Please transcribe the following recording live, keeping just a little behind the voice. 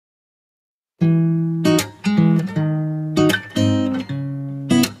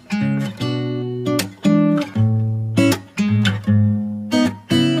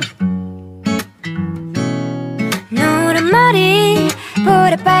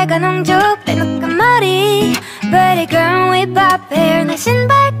빨간 옹주 빼놓은 머리 Pretty girl with pop hair 내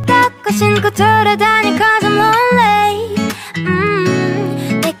신발 닦고 신고 돌아다니 cause I'm lonely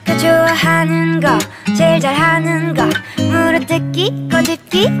내가 좋아하는 거 제일 잘하는 거 물어뜯기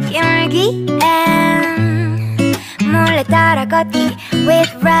꼬집기 깨물기 and 몰래 따라 걷기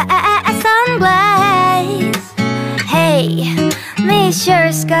with red sunglasses Hey Mr.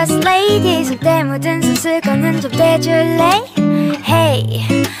 Scott's lady 손때 묻은 손수건은 좀 떼줄래 Hey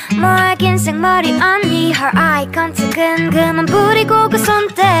뭐하긴 생머리 언니 Her eye contact은 그만 부리고 그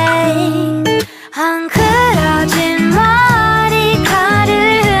손때 헝클어진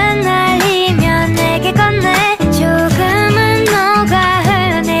머리카락을 흩날리며 내게 건네 조금은 녹아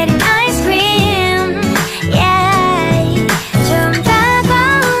흘러내린 아이스크림 Yeah 좀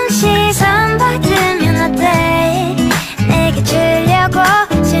따가운 시선 받으면 어때 내게 주려고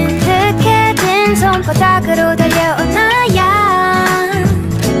진득해진 손바닥으로 달려온 나야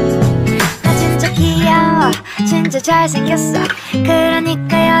나 진짜 귀여워 진짜 잘생겼어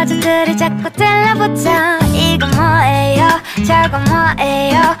그러니까 여자들이 자꾸 들러붙어 이거 뭐예요 저거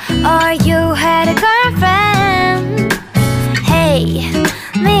뭐예요 Or you had a girlfriend Hey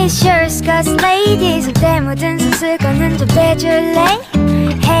Mr. Scott's lady 손때 묻은 손수건은 좀 빼줄래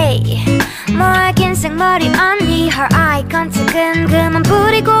Hey 뭐하긴 생머리 언니 Her eye contact은 그만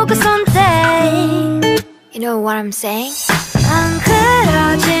부리고 그 손때 You know what I'm saying?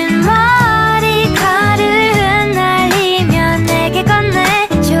 헝클어진 머리카락을 흩날리며 내게 건네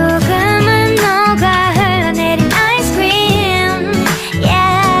조금은 녹아 흘러내린 아이스크림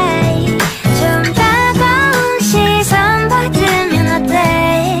Yeah 좀 따가운 시선 받으면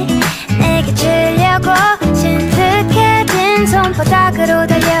어때 내게 주려고 진득해진 손바닥으로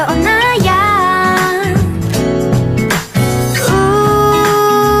달려온 나야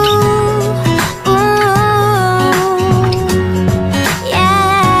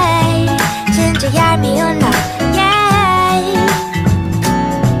얄미운 너 yeah.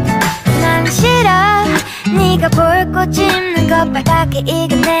 난 싫어 네가 볼꽃 짚는 것 빨갛게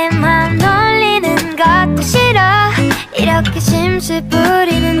익은 내 맘 놀리는 것도 싫어 이렇게 심술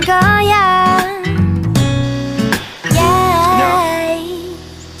부리는 거야 yeah.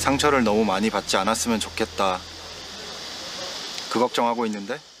 상처를 너무 많이 받지 않았으면 좋겠다 그 걱정하고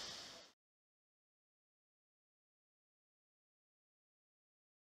있는데